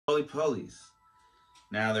roly-polies.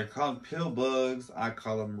 Now, they're called pill bugs. I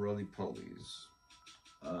call them roly-polies.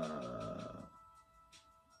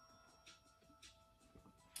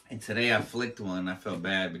 And today I flicked one. I felt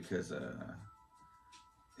bad because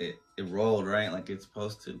it rolled right like it's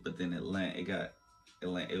supposed to, but then it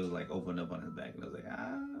was like opened up on his back, and I was like,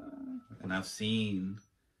 ah. And I've seen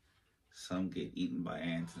some get eaten by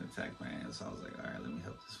ants and attacked by ants, so I was like, all right, let me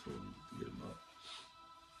help this fool get him up.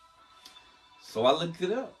 So I looked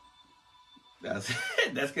it up.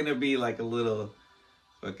 That's gonna be like a little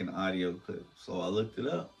fucking audio clip. So I looked it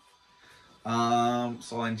up.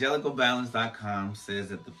 So angelicalbalance.com says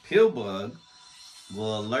that the pill bug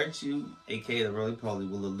will alert you, aka the roly-poly,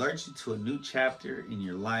 will alert you to a new chapter in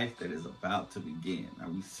your life that is about to begin. Now,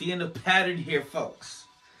 we seeing a pattern here, folks.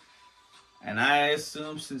 And I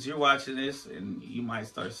assume since you're watching this, and you might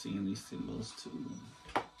start seeing these symbols too,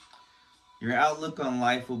 your outlook on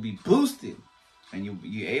life will be boosted, and you'll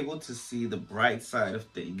be able to see the bright side of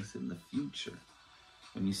things in the future.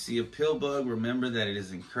 When you see a pill bug, remember that it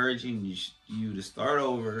is encouraging you to start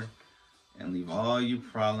over and leave all your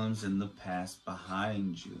problems in the past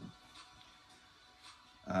behind you.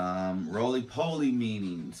 Roly-poly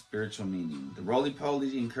meaning, spiritual meaning. The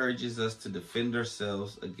roly-poly encourages us to defend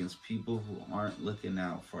ourselves against people who aren't looking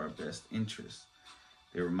out for our best interests.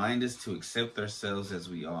 They remind us to accept ourselves as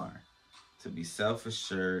we are, to be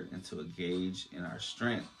self-assured, and to engage in our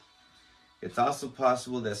strength. It's also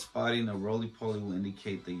possible that spotting a roly-poly will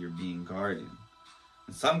indicate that you're being guarded.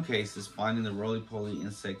 In some cases, finding the roly-poly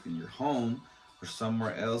insect in your home or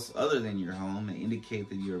somewhere else other than your home may indicate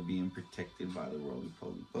that you are being protected by the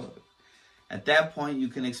roly-poly bug. At that point, you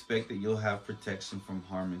can expect that you'll have protection from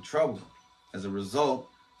harm and trouble. As a result,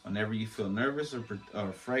 whenever you feel nervous or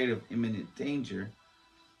afraid of imminent danger,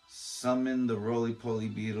 summon the roly-poly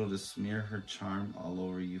beetle to smear her charm all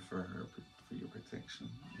over you for your protection.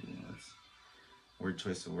 That's word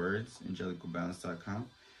choice of words, angelicalbalance.com.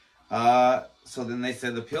 So then they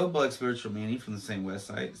said the pill bug spiritual meaning from the same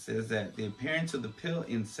website says that the appearance of the pill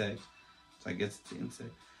insect, so I guess it's the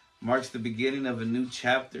insect, marks the beginning of a new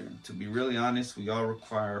chapter. To be really honest, we all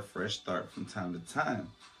require a fresh start from time to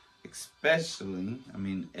time, especially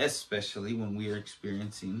when we are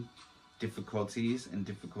experiencing difficulties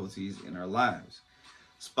in our lives.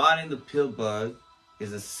 Spotting the pill bug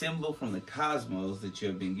is a symbol from the cosmos that you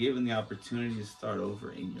have been given the opportunity to start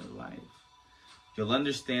over in your life. You'll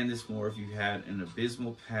understand this more if you've had an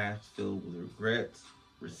abysmal past filled with regrets,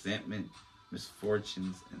 resentment,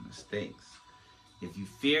 misfortunes, and mistakes. If you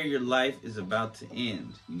fear your life is about to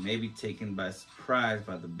end, you may be taken by surprise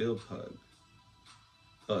by the pill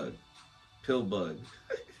bug.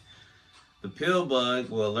 The pill bug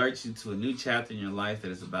will alert you to a new chapter in your life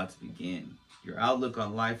that is about to begin. Your outlook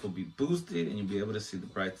on life will be boosted, and you'll be able to see the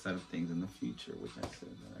bright side of things in the future, which I said,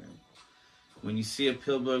 all right? When you see a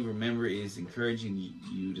pill bug, remember it is encouraging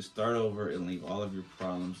you to start over and leave all of your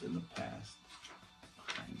problems in the past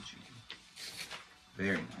behind you.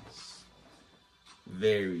 Very nice.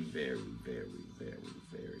 Very, very, very, very,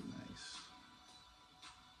 very nice.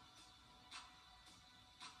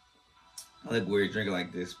 I like weird drinking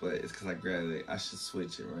like this, but it's because I grabbed it. I should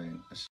switch it, right?